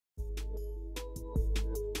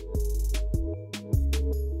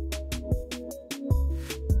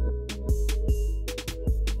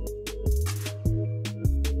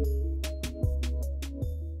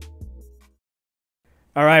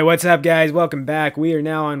All right, what's up, guys? Welcome back. We are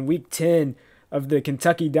now on week 10 of the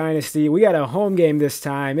Kentucky Dynasty. We got a home game this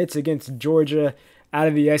time. It's against Georgia out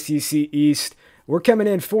of the SEC East. We're coming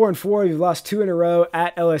in 4-4. We've lost 2 in a row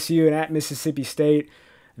at LSU and at Mississippi State.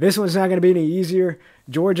 This one's not going to be any easier.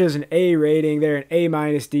 Georgia's an A rating. They're an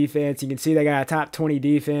A- defense. You can see they got a top 20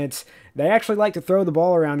 defense. They actually like to throw the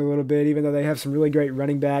ball around a little bit, even though they have some really great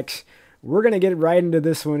running backs. We're going to get right into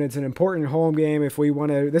this one. It's an important home game if we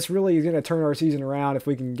want to. This really is going to turn our season around if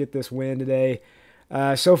we can get this win today.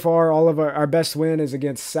 So far, all of our best win is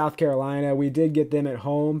against South Carolina. We did get them at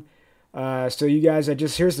home. So you guys,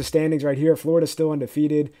 here's the standings right here. Florida's still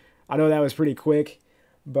undefeated. I know that was pretty quick.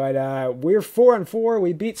 But we're 4-4.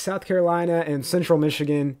 We beat South Carolina and Central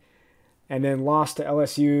Michigan and then lost to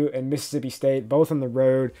LSU and Mississippi State, both on the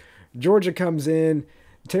road. Georgia comes in.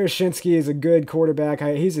 Tereshinski is a good quarterback.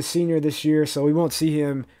 He's a senior this year, so we won't see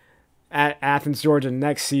him at Athens, Georgia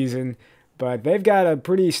next season. But they've got a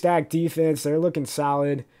pretty stacked defense. They're looking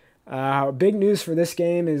solid. Big news for this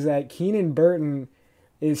game is that Keenan Burton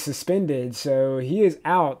is suspended, so he is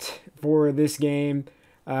out for this game.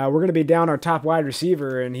 We're going to be down our top wide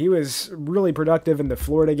receiver, and he was really productive in the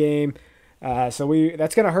Florida game. That's going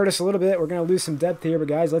to hurt us a little bit. We're going to lose some depth here, but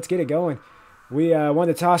guys, let's get it going. We won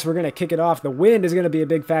the toss. We're going to kick it off. The wind is going to be a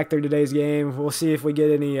big factor in today's game. We'll see if we get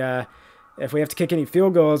any, if we have to kick any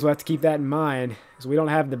field goals. We'll have to keep that in mind because we don't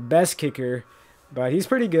have the best kicker, but he's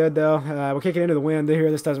pretty good though. We're kicking into the wind here.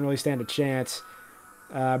 This doesn't really stand a chance.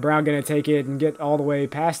 Brown going to take it and get all the way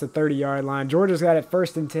past the 30-yard line. Georgia's got it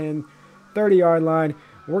 1st and 10, 30-yard line.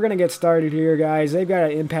 We're going to get started here, guys. They've got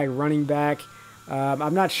an impact running back.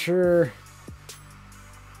 I'm not sure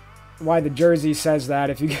why the jersey says that.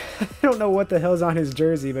 If you I don't know what the hell's on his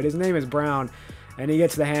jersey, but his name is Brown, and he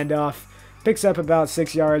gets the handoff, picks up about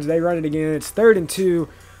 6 yards. They run it again. It's 3rd and 2.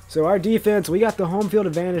 So our defense, we got the home field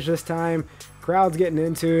advantage this time. Crowd's getting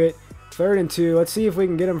into it. 3rd and 2. Let's see if we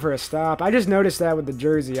can get him for a stop. I just noticed that with the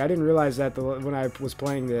jersey. I didn't realize that when I was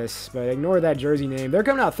playing this, but ignore that jersey name. They're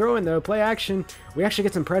coming out throwing though. Play action. We actually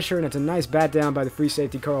get some pressure, and it's a nice bat down by the free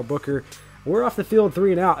safety Carl Booker. We're off the field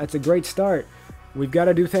 3 and out. That's a great start. We've got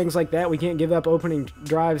to do things like that. We can't give up opening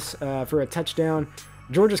drives for a touchdown.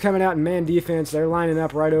 Georgia's coming out in man defense. They're lining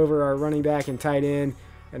up right over our running back and tight end,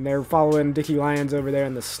 and they're following Dickie Lyons over there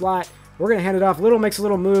in the slot. We're going to hand it off. Little makes a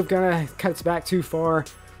little move, kind of cuts back too far,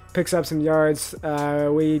 picks up some yards.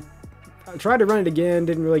 We tried to run it again,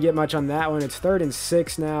 didn't really get much on that one. It's 3rd and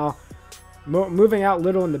 6 now. Moving out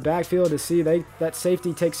Little in the backfield to see that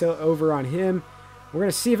safety takes over on him. We're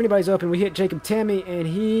going to see if anybody's open. We hit Jacob Tammy, and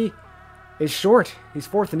he is short. He's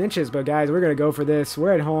 4th and inches, but guys, we're going to go for this.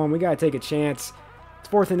 We're at home. We got to take a chance. It's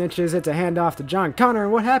 4th and inches. It's a handoff to John Connor,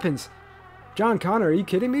 and what happens? John Connor, are you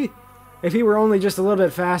kidding me? If he were only just a little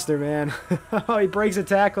bit faster, man. Oh, he breaks a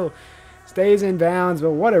tackle, stays in bounds, but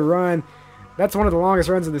what a run. That's one of the longest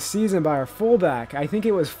runs of the season by our fullback. I think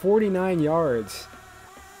it was 49 yards.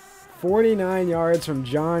 49 yards from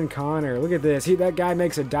John Connor. Look at this. That guy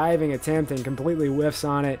makes a diving attempt and completely whiffs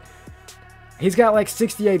on it. He's got like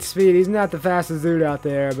 68 speed. He's not the fastest dude out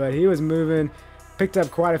there, but he was moving, picked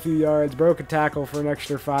up quite a few yards, broke a tackle for an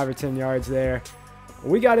extra 5 or 10 yards there.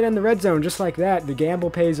 We got it in the red zone just like that. The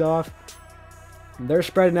gamble pays off. They're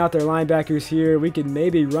spreading out their linebackers here. We could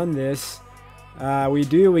maybe run this. We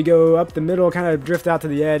do. We go up the middle, kind of drift out to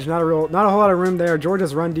the edge. Not a whole lot of room there.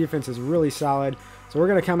 Georgia's run defense is really solid. So we're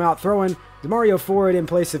going to come out throwing. Demario Ford in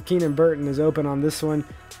place of Keenan Burton is open on this one.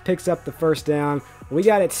 Picks up the 1st down. We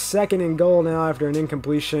got it 2nd and goal now after an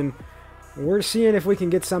incompletion. We're seeing if we can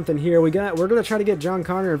get something here. We're going to try to get John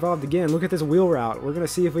Connor involved again. Look at this wheel route. We're going to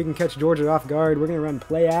see if we can catch Georgia off guard. We're going to run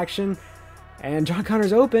play action. And John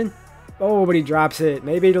Connor's open. Oh, but he drops it.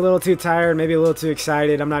 Maybe a little too tired, maybe a little too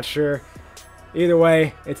excited. I'm not sure. Either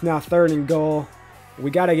way, it's now 3rd and goal. We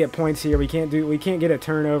got to get points here. We can't get a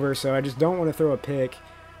turnover, so I just don't want to throw a pick.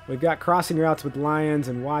 We've got crossing routes with Lyons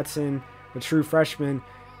and Watson, the true freshman.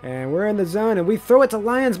 And we're in the zone, and we throw it to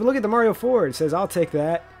Lyons, but look at Demario Ford. Says, I'll take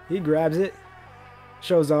that. He grabs it,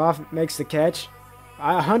 shows off, makes the catch.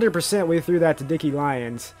 100% we threw that to Dickie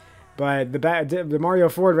Lyons, but Demario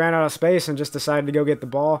Ford ran out of space and just decided to go get the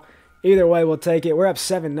ball. Either way, we'll take it. We're up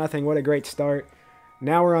 7-0. What a great start.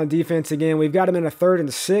 Now we're on defense again. We've got them in a 3rd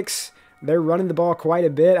and 6. They're running the ball quite a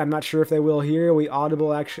bit. I'm not sure if they will here. We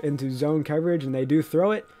audible actually into zone coverage, and they do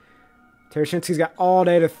throw it. Tereshinski's got all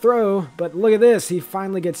day to throw, but look at this. He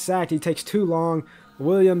finally gets sacked. He takes too long.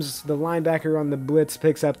 Williams, the linebacker on the blitz,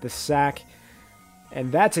 picks up the sack.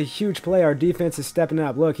 And that's a huge play. Our defense is stepping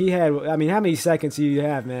up. Look, he had, I mean, how many seconds do you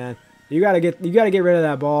have, man? You gotta get rid of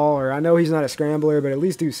that ball, or I know he's not a scrambler, but at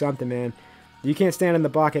least do something, man. You can't stand in the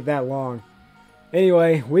pocket that long.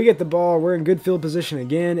 Anyway, we get the ball. We're in good field position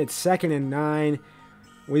again. It's 2nd and 9.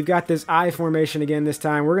 We've got this I formation again this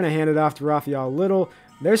time. We're going to hand it off to Raphael Little.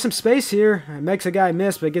 There's some space here. It makes a guy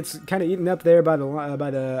miss, but it gets kind of eaten up there by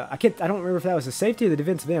the I don't remember if that was the safety or the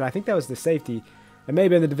defensive end. I think that was the safety. It may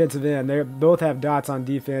have been the defensive end. They both have dots on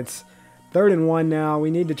defense. 3rd and 1 now.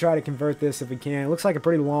 We need to try to convert this if we can. It looks like a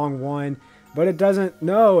pretty long one, but it doesn't.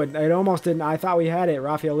 No, it almost didn't. I thought we had it.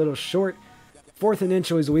 Raphael Little short. 4th and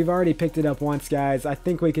inches. We've already picked it up once, guys. I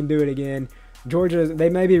think we can do it again. Georgia, they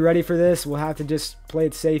may be ready for this. We'll have to just play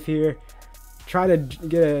it safe here. Try to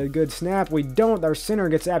get a good snap. We don't. Our center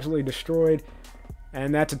gets absolutely destroyed.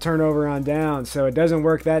 And that's a turnover on down. So it doesn't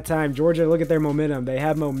work that time. Georgia, look at their momentum. They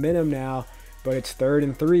have momentum now, but it's 3rd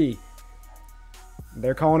and 3.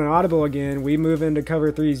 They're calling an audible again. We move into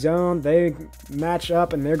cover 3 zone. They match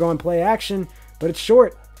up and they're going play action, but it's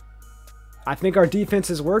short. I think our defense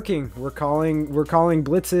is working. We're calling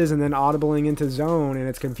blitzes and then audibling into zone, and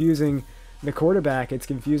it's confusing the quarterback. It's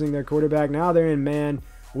confusing their quarterback. Now they're in man.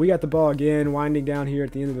 We got the ball again, winding down here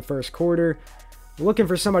at the end of the 1st quarter. Looking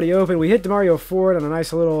for somebody open. We hit Demario Ford on a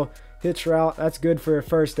nice little hitch route. That's good for a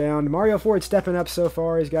 1st down. Demario Ford stepping up so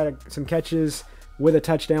far. He's got some catches with a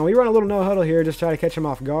touchdown. We run a little no huddle here, just try to catch him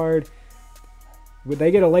off guard. They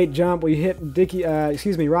get a late jump. We hit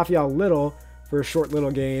Raphael Little for a short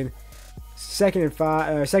little gain.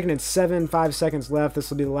 2nd and 7, 5 seconds left. This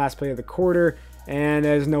will be the last play of the quarter, and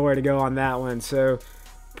there's nowhere to go on that one. So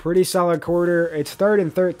pretty solid quarter. It's 3rd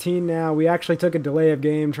and 13 now. We actually took a delay of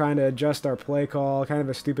game trying to adjust our play call. Kind of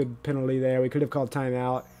a stupid penalty there. We could have called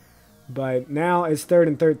timeout. But now it's 3rd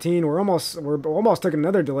and 13. We're almost took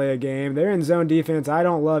another delay of game. They're in zone defense. I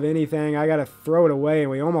don't love anything. I got to throw it away, and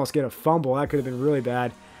we almost get a fumble. That could have been really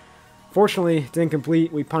bad. Fortunately, it's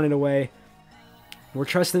incomplete. We punt it away. We're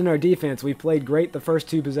trusting in our defense. We played great the first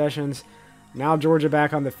 2 possessions. Now Georgia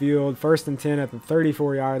back on the field. 1st and 10 at the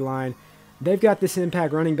 34-yard line. They've got this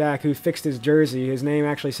impact running back who fixed his jersey. His name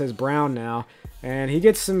actually says Brown now. And he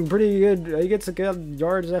gets some pretty good, he gets a good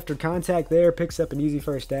yards after contact there. Picks up an easy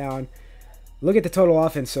 1st down. Look at the total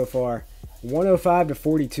offense so far. 105 to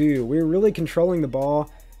 42. We're really controlling the ball.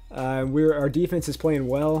 Our defense is playing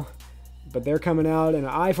well. But they're coming out in an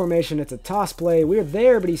I formation. It's a toss play. We're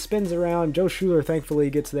there, but he spins around. Joe Schuler thankfully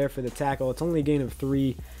gets there for the tackle. It's only a gain of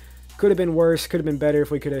 3. Could have been worse. Could have been better if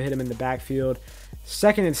we could have hit him in the backfield.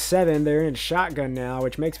 2nd and 7. They're in shotgun now,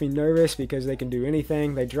 which makes me nervous because they can do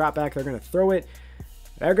anything. They drop back. They're going to throw it.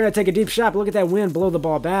 They're going to take a deep shot. But look at that wind blow the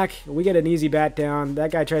ball back. We get an easy bat down.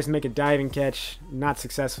 That guy tries to make a diving catch. Not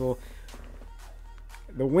successful.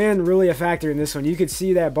 The wind really a factor in this one. You could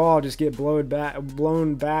see that ball just get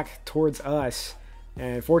blown back towards us.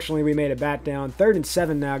 And fortunately, we made a bat down. 3rd and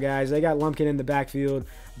 7 now, guys. They got Lumpkin in the backfield.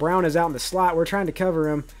 Brown is out in the slot. We're trying to cover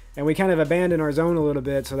him. And we kind of abandoned our zone a little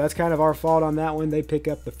bit. So that's kind of our fault on that one. They pick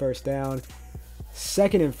up the 1st down.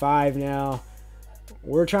 2nd and 5 now.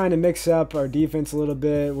 We're trying to mix up our defense a little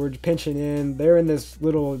bit. We're pinching in. They're in this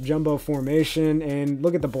little jumbo formation. And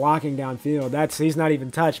look at the blocking downfield. He's not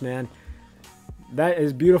even touched, man. That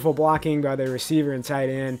is beautiful blocking by the receiver and tight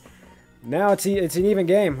end. Now it's an even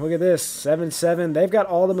game. Look at this, 7-7. They've got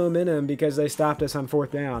all the momentum because they stopped us on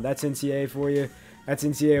 4th down. That's NCAA for you. That's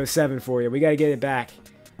NCAA 07 for you. We got to get it back.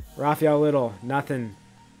 Raphael Little, nothing.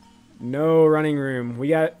 No running room. We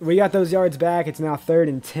got those yards back. It's now 3rd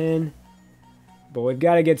and 10. But we've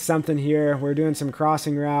got to get something here. We're doing some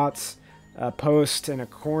crossing routes. Post and a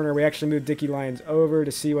corner. We actually moved Dickie Lyons over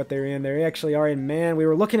to see what they're in. They actually are in man. We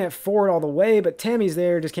were looking at Ford all the way, but Tammy's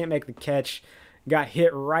there, just can't make the catch. Got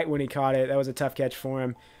hit right when he caught it. That was a tough catch for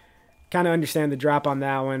him. Kind of understand the drop on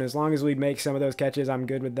that one. As long as we make some of those catches, I'm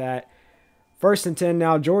good with that. 1st and 10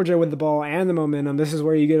 now. Georgia with the ball and the momentum. This is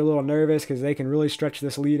where you get a little nervous because they can really stretch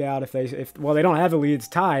this lead out if they don't have the lead, it's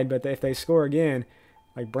tied, but if they score again,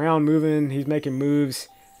 like Brown moving, he's making moves.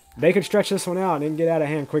 They could stretch this one out and get out of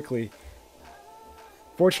hand quickly.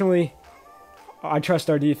 Fortunately, I trust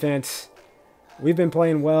our defense. We've been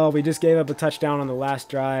playing well. We just gave up a touchdown on the last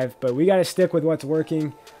drive, but we got to stick with what's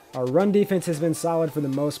working. Our run defense has been solid for the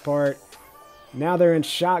most part. Now they're in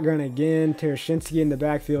shotgun again. Tereshinski in the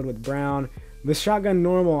backfield with Brown. This shotgun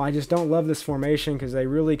normal, I just don't love this formation because they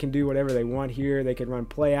really can do whatever they want here. They could run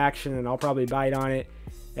play action, and I'll probably bite on it.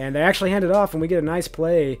 And they actually hand it off, and we get a nice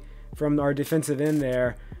play from our defensive end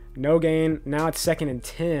there. No gain. Now it's 2nd and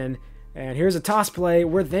 10. And here's a toss play.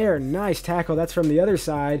 We're there. Nice tackle. That's from the other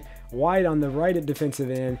side. Wide on the right at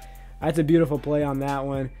defensive end. That's a beautiful play on that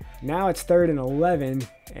one. Now it's 3rd and 11.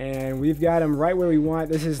 And we've got them right where we want.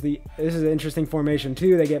 This is an interesting formation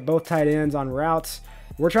too. They get both tight ends on routes.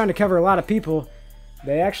 We're trying to cover a lot of people.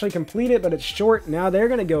 They actually complete it, but it's short. Now they're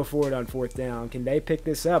going to go for it on 4th down. Can they pick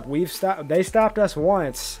this up? They stopped us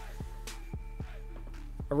once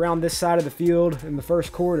around this side of the field in the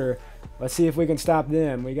first quarter. Let's see if we can stop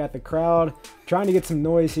them. We got the crowd trying to get some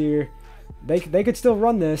noise here. They could still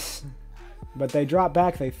run this, but they drop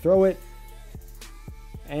back. They throw it.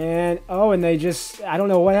 And, oh, and they just, I don't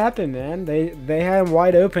know what happened, man. They had him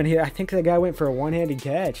wide open here. I think the guy went for a one-handed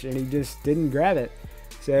catch, and he just didn't grab it.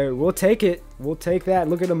 So we'll take it. We'll take that.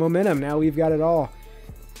 Look at the momentum. Now we've got it all.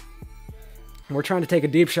 We're trying to take a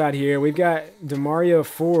deep shot here. We've got DeMario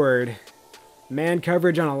Ford. Man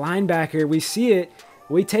coverage on a linebacker. We see it.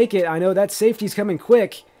 We take it. I know that safety's coming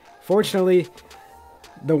quick. Fortunately,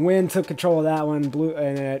 the wind took control of that one,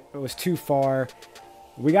 and it was too far.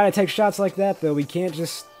 We got to take shots like that, though. We can't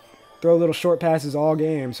just throw little short passes all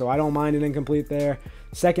game, so I don't mind an incomplete there.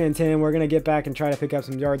 2nd and 10, we're going to get back and try to pick up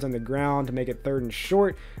some yards on the ground to make it 3rd and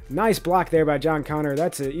short. Nice block there by John Connor.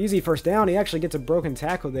 That's an easy first down. He actually gets a broken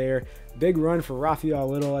tackle there. Big run for Raphael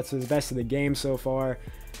Little. That's his best of the game so far.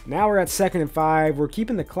 Now we're at 2nd and 5. We're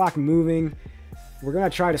keeping the clock moving. We're going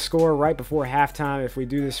to try to score right before halftime if we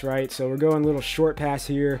do this right. So we're going a little short pass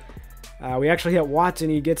here. We actually hit Watson.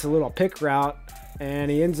 He gets a little pick route,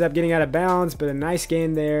 and he ends up getting out of bounds, but a nice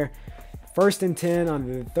gain there. 1st and 10 on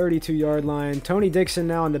the 32-yard line. Tony Dixon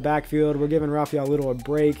now in the backfield. We're giving Raphael Little a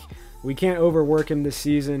break. We can't overwork him this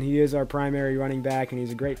season. He is our primary running back, and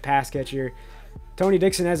he's a great pass catcher. Tony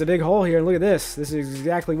Dixon has a big hole here, and look at this. This is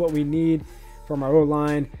exactly what we need from our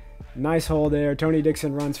O-line. Nice hole there. Tony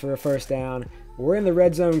Dixon runs for a 1st down. We're in the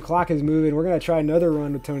red zone. Clock is moving. We're going to try another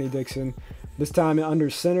run with Tony Dixon, this time under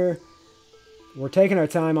center. We're taking our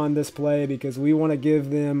time on this play because we want to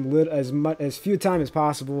give them as few time as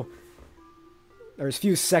possible, or as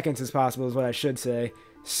few seconds as possible is what I should say.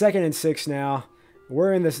 2nd and 6 now.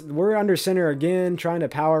 We're under center again, trying to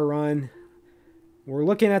power run. We're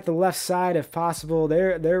looking at the left side if possible.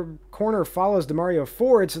 Their corner follows DeMario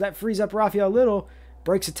Ford, so that frees up Raphael Little.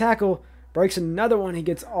 Breaks a tackle, breaks another one. He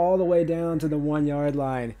gets all the way down to the 1-yard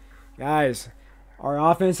line. Guys, our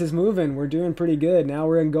offense is moving. We're doing pretty good. Now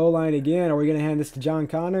we're in goal line again. Are we going to hand this to John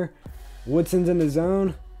Connor? Woodson's in the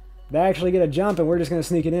zone. They actually get a jump, and we're just going to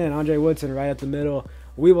sneak it in. Andre Woodson right up the middle.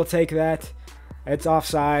 We will take that. It's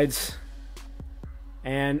offsides.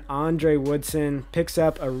 And Andre Woodson picks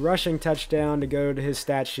up a rushing touchdown to go to his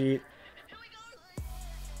stat sheet.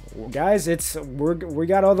 Well, guys, we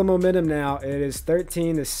got all the momentum now. It is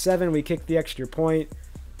 13-7. We kicked the extra point.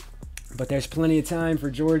 But there's plenty of time for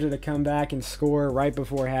Georgia to come back and score right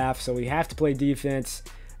before half, so we have to play defense.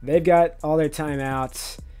 They've got all their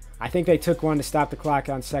timeouts. I think they took one to stop the clock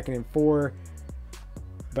on 2nd and 4.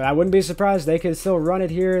 But I wouldn't be surprised. They could still run it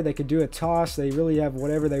here. They could do a toss. They really have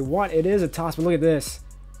whatever they want. It is a toss, but look at this.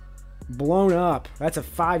 Blown up. That's a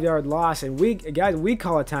 5-yard loss. And guys, we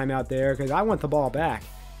call a timeout there because I want the ball back.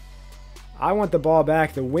 I want the ball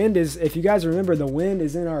back. The wind is, if you guys remember, the wind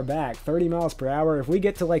is in our back, 30 miles per hour. If we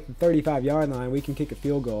get to like the 35-yard line, we can kick a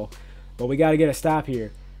field goal. But we got to get a stop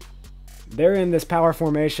here. They're in this power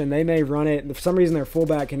formation. They may run it. For some reason, their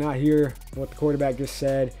fullback cannot hear what the quarterback just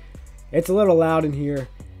said. It's a little loud in here.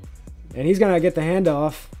 And he's going to get the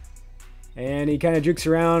handoff. And he kind of jukes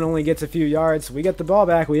around, only gets a few yards. We get the ball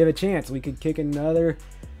back. We have a chance. We could kick another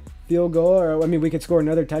field goal. Or, I mean, we could score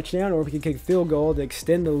another touchdown, or we could kick a field goal to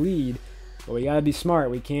extend the lead. But we got to be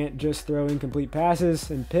smart. We can't just throw incomplete passes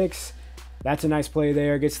and picks. That's a nice play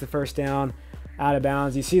there. Gets the 1st down out of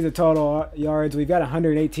bounds. You see the total yards. We've got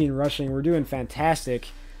 118 rushing. We're doing fantastic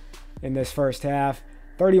in this first half.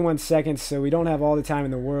 31 seconds, so we don't have all the time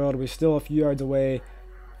in the world. We're still a few yards away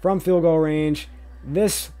from field goal range.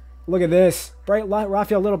 Look at this.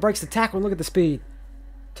 Raphael Little breaks the tackle, and look at the speed.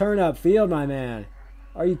 Turn up field, my man.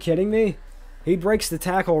 Are you kidding me? He breaks the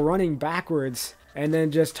tackle running backwards and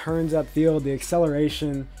then just turns up field. The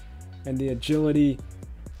acceleration and the agility.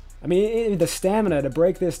 I mean, the stamina to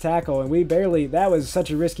break this tackle, and that was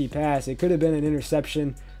such a risky pass. It could have been an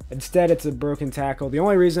interception. Instead, it's a broken tackle. The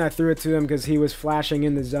only reason I threw it to him because he was flashing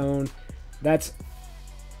in the zone. That's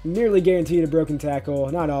nearly guaranteed a broken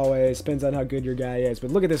tackle. Not always. Depends on how good your guy is.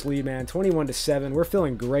 But look at this lead, man. 21-7. We're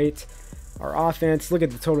feeling great. Our offense, look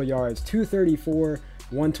at the total yards. 234,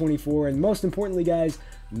 124. And most importantly, guys,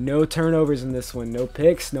 no turnovers in this one. No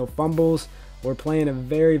picks, no fumbles. We're playing a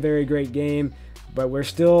very, very great game. But we're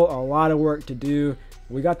still a lot of work to do.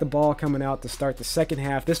 We got the ball coming out to start the second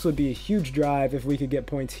half. This would be a huge drive if we could get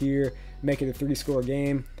points here, make it a 3-score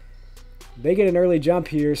game. They get an early jump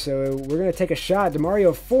here, so we're going to take a shot.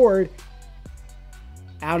 DeMario Ford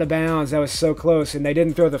out of bounds. That was so close, and they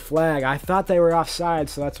didn't throw the flag. I thought they were offside,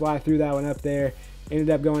 so that's why I threw that one up there. Ended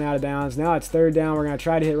up going out of bounds. Now it's third down. We're going to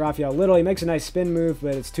try to hit Raphael Little. He makes a nice spin move,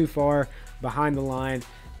 but it's too far behind the line.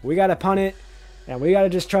 We got to punt it, and we got to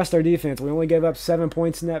just trust our defense. We only gave up 7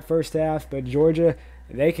 points in that first half, but Georgia,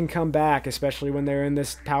 they can come back, especially when they're in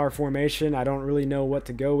this power formation. I don't really know what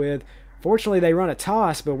to go with. Fortunately, they run a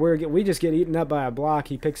toss, but we just get eaten up by a block.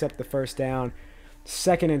 He picks up the first down.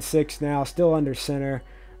 2nd and 6 now, still under center.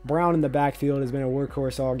 Brown in the backfield has been a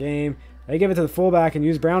workhorse all game. They give it to the fullback and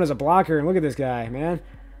use Brown as a blocker, and look at this guy, man.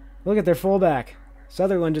 Look at their fullback.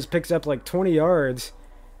 Sutherland just picks up like 20 yards.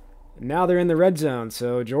 Now they're in the red zone,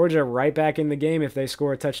 so Georgia right back in the game if they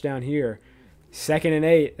score a touchdown here. 2nd and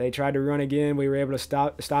 8. They tried to run again. We were able to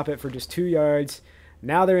stop it for just 2 yards.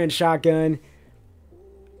 Now they're in shotgun.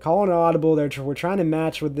 Calling an audible. We're trying to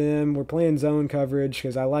match with them. We're playing zone coverage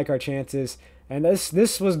because I like our chances. And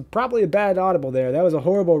this was probably a bad audible there. That was a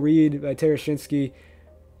horrible read by Tereshinski.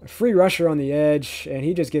 A free rusher on the edge, and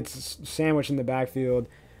he just gets sandwiched in the backfield.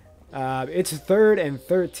 It's 3rd and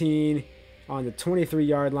 13 on the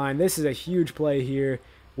 23-yard line. This is a huge play here.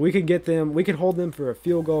 We could get them. We could hold them for a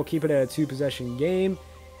field goal, keep it at a 2-possession game.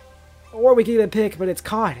 Or we could get a pick, but it's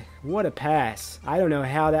caught. What a pass. I don't know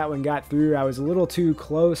how that one got through. I was a little too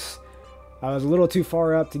close. I was a little too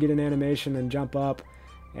far up to get an animation and jump up.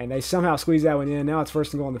 And they somehow squeezed that one in. Now it's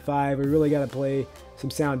 1st and goal on the 5. We really got to play some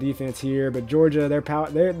sound defense here. But Georgia,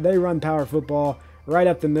 they run power football right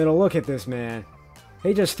up the middle. Look at this, man.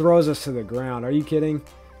 He just throws us to the ground. Are you kidding?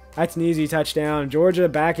 That's an easy touchdown. Georgia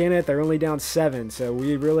back in it. They're only down 7. So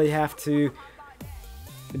we really have to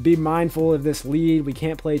be mindful of this lead. We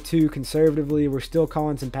can't play too conservatively. We're still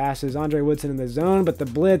calling some passes. Andre Woodson in the zone, but the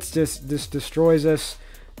blitz just destroys us.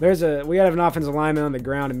 We got to have an offensive lineman on the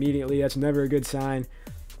ground immediately. That's never a good sign.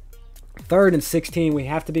 3rd and 16. We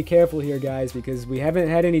have to be careful here, guys, because we haven't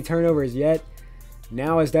had any turnovers yet.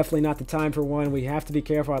 Now is definitely not the time for one. We have to be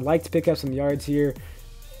careful. I'd like to pick up some yards here.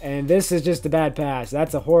 And this is just a bad pass.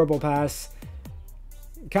 That's a horrible pass.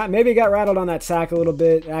 Maybe got rattled on that sack a little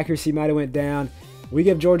bit. Accuracy might have went down. We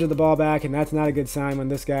give Georgia the ball back, and that's not a good sign when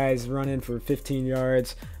this guy's running for 15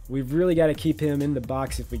 yards. We've really got to keep him in the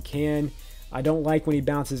box if we can. I don't like when he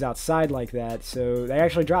bounces outside like that. So they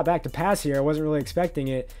actually drop back to pass here. I wasn't really expecting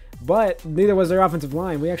it, but neither was their offensive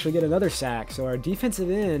line. We actually get another sack. So our defensive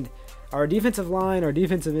line, our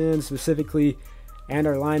defensive end specifically, and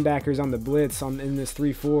our linebackers on the blitz in this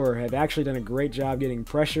 3-4 have actually done a great job getting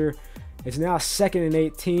pressure. It's now 2nd and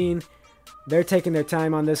 18. They're taking their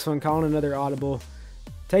time on this one, calling another audible.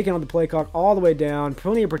 Taking on the play clock all the way down.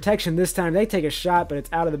 Plenty of protection this time. They take a shot, but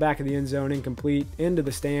it's out of the back of the end zone, incomplete, into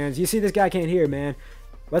the stands. You see this guy can't hear, man.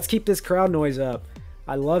 Let's keep this crowd noise up.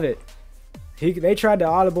 I love it. They tried to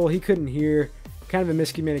audible. He couldn't hear. Kind of a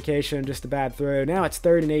miscommunication, just a bad throw. Now it's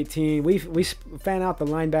 3rd and 18. We fan out the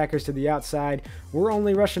linebackers to the outside. We're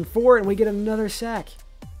only rushing 4, and we get another sack.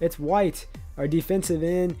 It's White, our defensive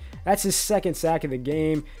end. That's his 2nd sack of the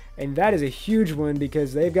game, and that is a huge one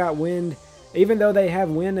because they've got wind. Even though they have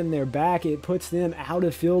wind in their back, it puts them out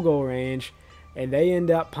of field goal range, and they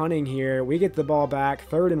end up punting here. We get the ball back,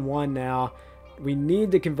 3rd and 1 now. We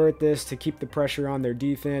need to convert this to keep the pressure on their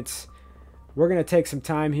defense. We're going to take some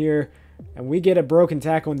time here, and we get a broken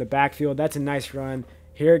tackle in the backfield. That's a nice run.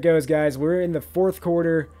 Here it goes, guys. We're in the 4th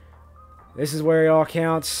quarter. This is where it all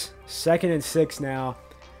counts. 2nd and 6 now.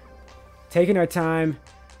 Taking our time,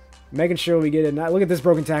 making sure we get it. Look at this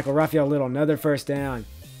broken tackle. Raphael Little, another 1st down.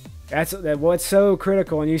 That's what's so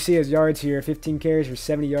critical, and you see his yards here, 15 carries for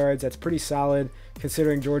 70 yards. That's pretty solid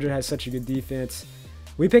considering Georgia has such a good defense.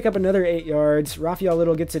 We pick up another 8 yards. Raphael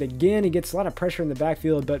Little gets it again. He gets a lot of pressure in the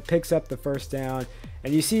backfield, but picks up the 1st down.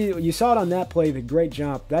 And you saw it on that play, the great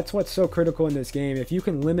jump. That's what's so critical in this game. If you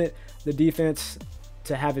can limit the defense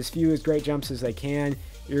to have as few as great jumps as they can,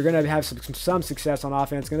 you're going to have some success on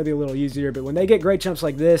offense. It's going to be a little easier. But when they get great jumps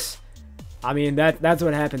like this, I mean, that's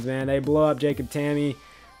what happens, man. They blow up Jacob Tammy.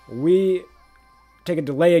 We take a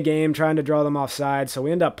delay a game trying to draw them offside, so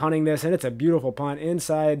we end up punting this, and it's a beautiful punt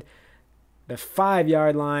inside the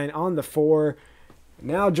 5-yard line on the 4.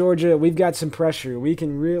 Now Georgia, we've got some pressure. We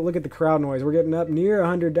can look at the crowd noise. We're getting up near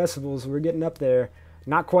 100 decibels. We're getting up there.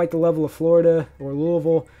 Not quite the level of Florida or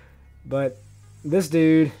Louisville, but this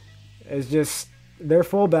dude is just, their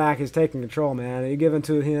fullback is taking control, man. You give it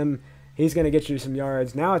to him, he's going to get you some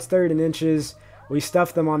yards. Now it's 3rd and inches. We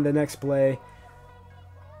stuff them on the next play.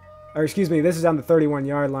 Or excuse me, this is on the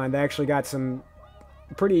 31-yard line. They actually got some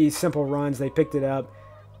pretty simple runs. They picked it up.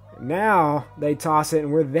 Now they toss it,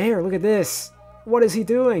 and we're there. Look at this. What is he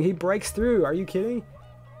doing? He breaks through. Are you kidding?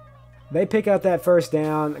 They pick up that 1st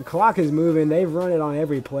down. The clock is moving. They've run it on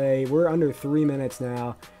every play. We're under 3 minutes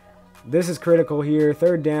now. This is critical here.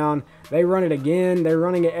 Third down. They run it again. They're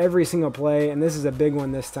running it every single play, and this is a big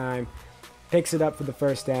one this time. Picks it up for the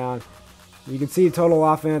first down. You can see total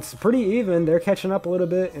offense pretty even. They're catching up a little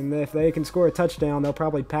bit, and if they can score a touchdown, they'll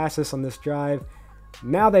probably pass us on this drive.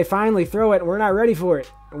 Now they finally throw it, and we're not ready for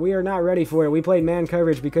it. We are not ready for it. We played man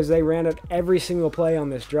coverage because they ran it every single play on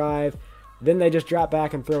this drive. Then they just drop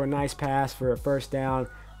back and throw a nice pass for a first down.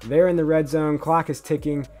 They're in the red zone. Clock is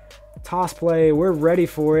ticking. Toss play. We're ready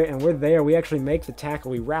for it, and we're there. We actually make the tackle.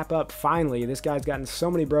 We wrap up finally. This guy's gotten so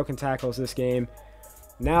many broken tackles this game.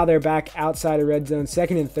 Now they're back outside of red zone.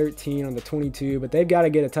 2nd and 13 on the 22, but they've got to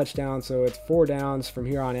get a touchdown, so it's 4 downs from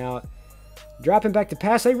here on out. Dropping back to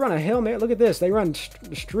pass. They run a Hail Mary. Look at this. They run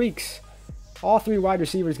streaks. All 3 wide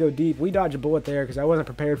receivers go deep. We dodge a bullet there because I wasn't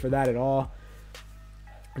prepared for that at all.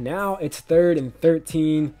 Now it's 3rd and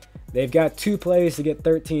 13. They've got 2 plays to get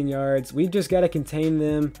 13 yards. We've just got to contain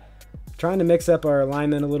them. Trying to mix up our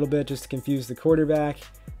alignment a little bit just to confuse the quarterback.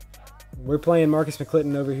 We're playing Marcus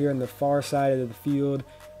McClinton over here on the far side of the field.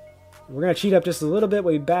 We're going to cheat up just a little bit.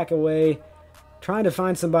 We back away. Trying to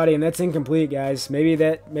find somebody, and that's incomplete, guys. Maybe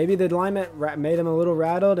the alignment made him a little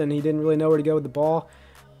rattled, and he didn't really know where to go with the ball.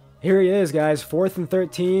 Here he is, guys. 4th and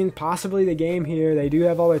 13. Possibly the game here. They do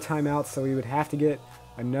have all their timeouts, so we would have to get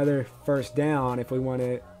another first down if we want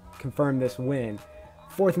to confirm this win.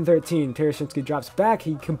 4th and 13. Tarasinski drops back.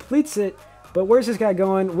 He completes it, but where's this guy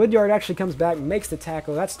going? Woodyard actually comes back, makes the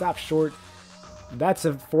tackle. That stops short. That's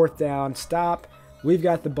a 4th down. Stop. We've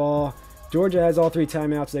got the ball. Georgia has all 3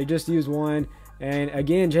 timeouts. They just used 1. And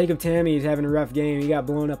again, Jacob Tammey is having a rough game. He got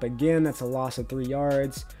blown up again. That's a loss of 3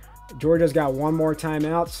 yards. Georgia's got 1 more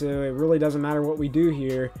timeout, so it really doesn't matter what we do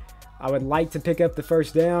here. I would like to pick up the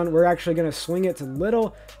first down. We're actually going to swing it to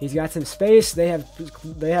Little. He's got some space. They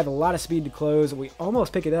have a lot of speed to close. We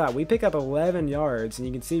almost pick it up. We pick up 11 yards, and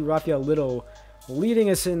you can see Raphael Little leading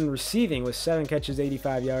us in receiving with 7 catches,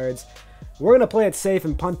 85 yards. We're going to play it safe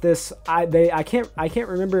and punt this. I can't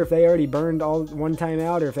remember if they already burned all 1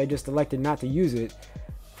 timeout or if they just elected not to use it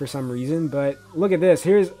for some reason. But look at this.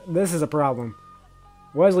 This is a problem.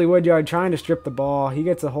 Wesley Woodyard trying to strip the ball. He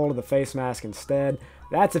gets a hold of the face mask instead.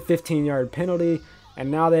 That's a 15-yard penalty,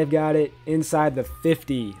 and now they've got it inside the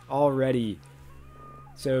 50 already.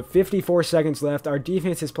 So 54 seconds left. Our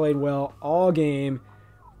defense has played well all game.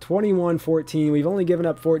 21-14. We've only given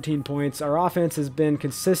up 14 points. Our offense has been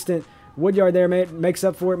consistent. Woodyard there makes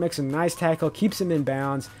up for it, makes a nice tackle, keeps him in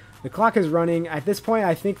bounds. The clock is running. At this point,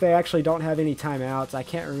 I think they actually don't have any timeouts. I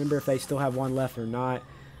can't remember if they still have 1 left or not,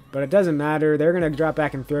 but it doesn't matter. They're going to drop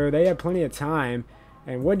back and throw. They have plenty of time.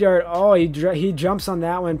 And Woodyard, oh, he jumps on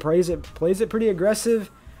that one, plays it pretty aggressive.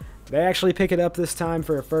 They actually pick it up this time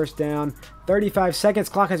for a first down. 35 seconds,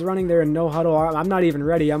 clock is running. They're in no huddle. I'm not even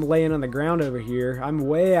ready. I'm laying on the ground over here. I'm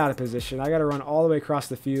way out of position. I got to run all the way across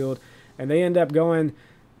the field. And they end up going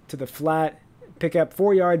to the flat, pick up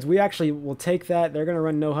 4 yards. We actually will take that. They're going to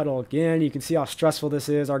run no huddle again. You can see how stressful this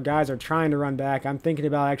is. Our guys are trying to run back. I'm thinking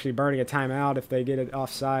about actually burning a timeout if they get it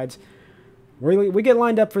offsides. We get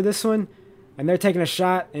lined up for this one. And they're taking a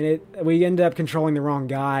shot, and we end up controlling the wrong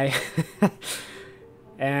guy.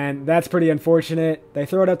 And that's pretty unfortunate. They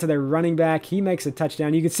throw it up to their running back. He makes a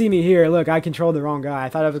touchdown. You can see me here. Look, I controlled the wrong guy. I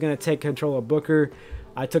thought I was going to take control of Booker.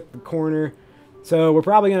 I took the corner. So we're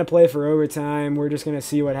probably going to play for overtime. We're just going to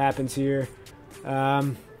see what happens here.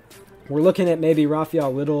 We're looking at maybe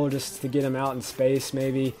Raphael Little just to get him out in space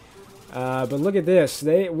maybe. But look at this.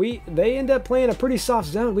 They end up playing a pretty soft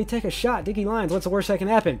zone. We take a shot. Dickie Lyons, what's the worst that can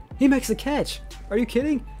happen? He makes the catch. Are you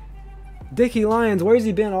kidding? Dickie Lyons, where's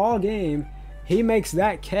he been all game? He makes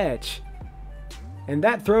that catch. And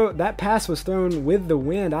that pass was thrown with the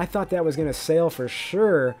wind. I thought that was going to sail for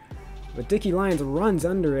sure. But Dickie Lyons runs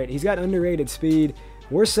under it. He's got underrated speed.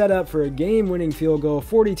 We're set up for a game-winning field goal.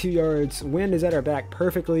 42 yards. Wind is at our back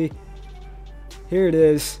perfectly. Here it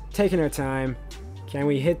is. Taking our time. Can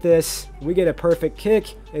we hit this? We get a perfect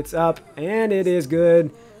kick. It's up, and it is good.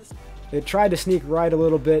 It tried to sneak right a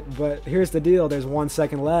little bit, but here's the deal. There's 1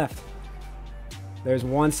 second left. There's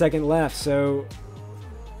 1 second left, so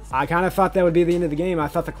I kind of thought that would be the end of the game. I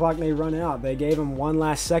thought the clock may run out. They gave them 1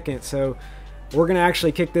 last second, so we're going to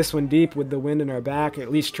actually kick this one deep with the wind in our back, at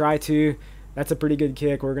least try to. That's a pretty good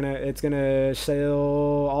kick. It's going to sail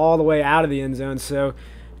all the way out of the end zone, so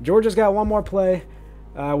Georgia's got 1 more play.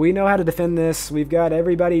 We know how to defend this. We've got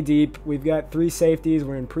everybody deep. We've got 3 safeties.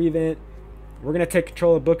 We're in prevent. We're going to take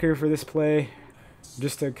control of Booker for this play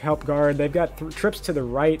just to help guard. They've got trips to the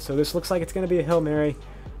right, so this looks like it's going to be a Hail Mary.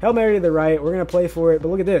 Hail Mary to the right. We're going to play for it, but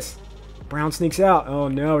look at this. Brown sneaks out. Oh,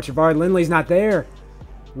 no. Javard Lindley's not there.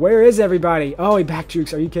 Where is everybody? Oh, he back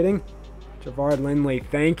jukes. Are you kidding? Javard Lindley,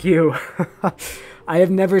 thank you. I have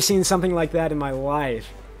never seen something like that in my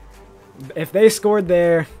life. If they scored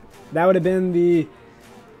there, that would have been the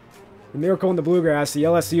miracle in the bluegrass, the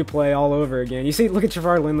LSU play all over again. You see, look at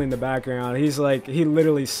Javar Lindley in the background. He's like, he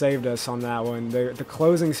literally saved us on that one. The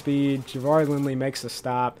closing speed, Javar Lindley makes the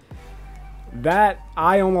stop. That,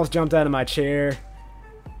 I almost jumped out of my chair.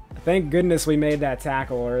 Thank goodness we made that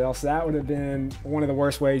tackle, or else that would have been one of the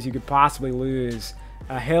worst ways you could possibly lose.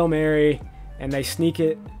 A Hail Mary, and they sneak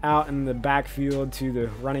it out in the backfield to the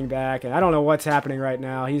running back. And I don't know what's happening right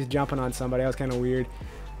now. He's jumping on somebody. That was kind of weird.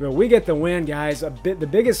 But we get the win, guys.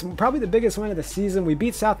 Probably the biggest win of the season. We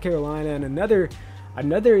beat South Carolina in another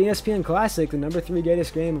ESPN Classic, the number 3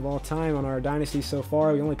 greatest game of all time on our Dynasty so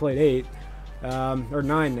far. We only played 8, or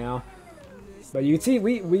 9 now. But you can see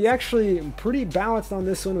we actually pretty balanced on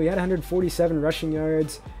this one. We had 147 rushing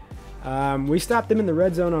yards. We stopped them in the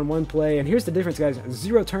red zone on one play. And here's the difference, guys.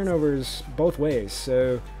 0 turnovers both ways.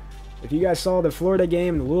 So if you guys saw the Florida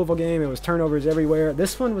game and the Louisville game, it was turnovers everywhere.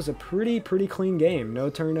 This one was a pretty clean game. No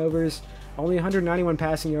turnovers. Only 191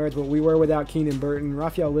 passing yards, but we were without Keenan Burton.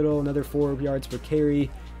 Raphael Little, another 4 yards per carry.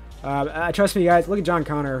 Trust me, guys. Look at John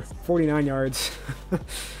Connor, 49 yards.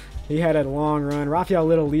 He had a long run. Raphael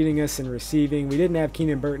Little leading us in receiving. We didn't have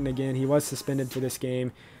Keenan Burton again. He was suspended for this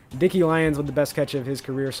game. Dickie Lyons with the best catch of his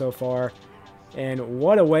career so far. And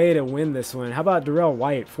what a way to win this one. How about Darrell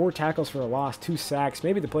White? 4 tackles for a loss, 2 sacks.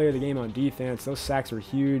 Maybe the player of the game on defense. Those sacks were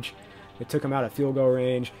huge. It took him out of field goal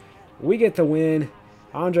range. We get the win.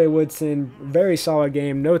 Andre Woodson, very solid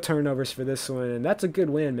game. No turnovers for this one. And that's a good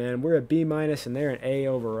win, man. We're a B- and they're an A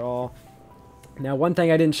overall. Now, one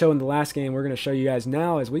thing I didn't show in the last game we're going to show you guys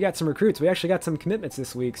now is we got some recruits. We actually got some commitments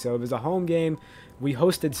this week. So it was a home game. We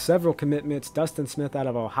hosted several commitments. Dustin Smith out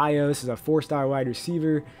of Ohio. This is a 4-star wide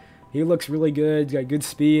receiver. He looks really good. He's got good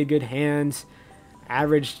speed, good hands,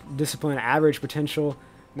 average discipline, average potential.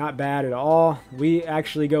 Not bad at all. We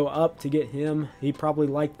actually go up to get him. He probably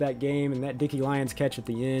liked that game and that Dickie Lyons catch at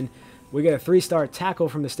the end. We get a 3-star tackle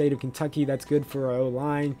from the state of Kentucky. That's good for our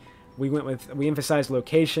O-line. We emphasized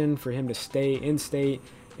location for him to stay in state.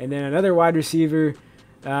 And then another wide receiver.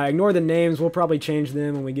 Ignore the names. We'll probably change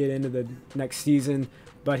them when we get into the next season.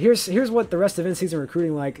 But here's what the rest of in-season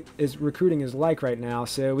recruiting is like right now.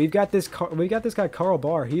 So we got this guy Carl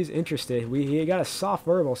Barr. He's interested. He got a soft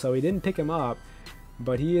verbal, so we didn't pick him up,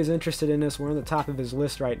 but he is interested in us. We're on the top of his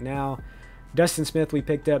list right now. Dustin Smith we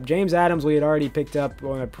picked up. James Adams we had already picked up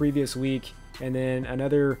on a previous week, and then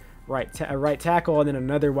another right tackle, and then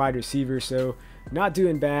another wide receiver. So not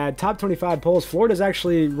doing bad. Top 25 polls. Florida's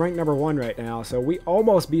actually ranked number 1 right now, so we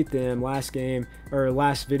almost beat them last game or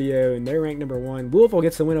last video, and they're ranked number 1. Louisville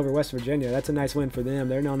gets the win over West Virginia. That's a nice win for them.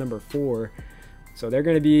 They're now number 4, so they're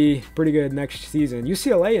going to be pretty good next season.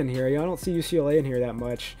 UCLA in here. I don't see UCLA in here that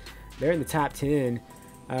much. They're in the top 10.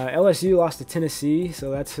 LSU lost to Tennessee,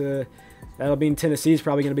 so that'll mean Tennessee's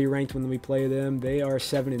probably going to be ranked when we play them. They are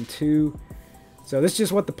 7-2. So this is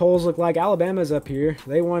just what the polls look like. Alabama's up here.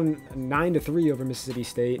 They won 9-3 over Mississippi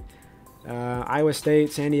State. Iowa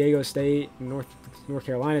State, San Diego State, North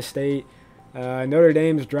Carolina State. Notre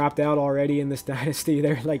Dame's dropped out already in this dynasty.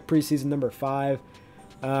 They're like preseason number 5.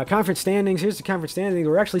 Conference standings. Here's the conference standings.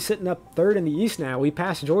 We're actually sitting up 3rd in the East now. We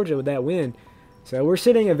passed Georgia with that win. So we're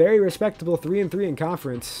sitting a very respectable 3-3 in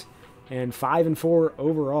conference and 5-4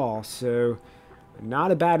 overall. So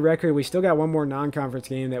not a bad record. We still got one more non-conference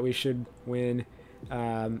game that we should win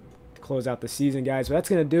to close out the season, guys. But that's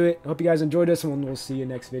going to do it. Hope you guys enjoyed this one. We'll see you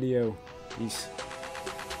next video. Peace.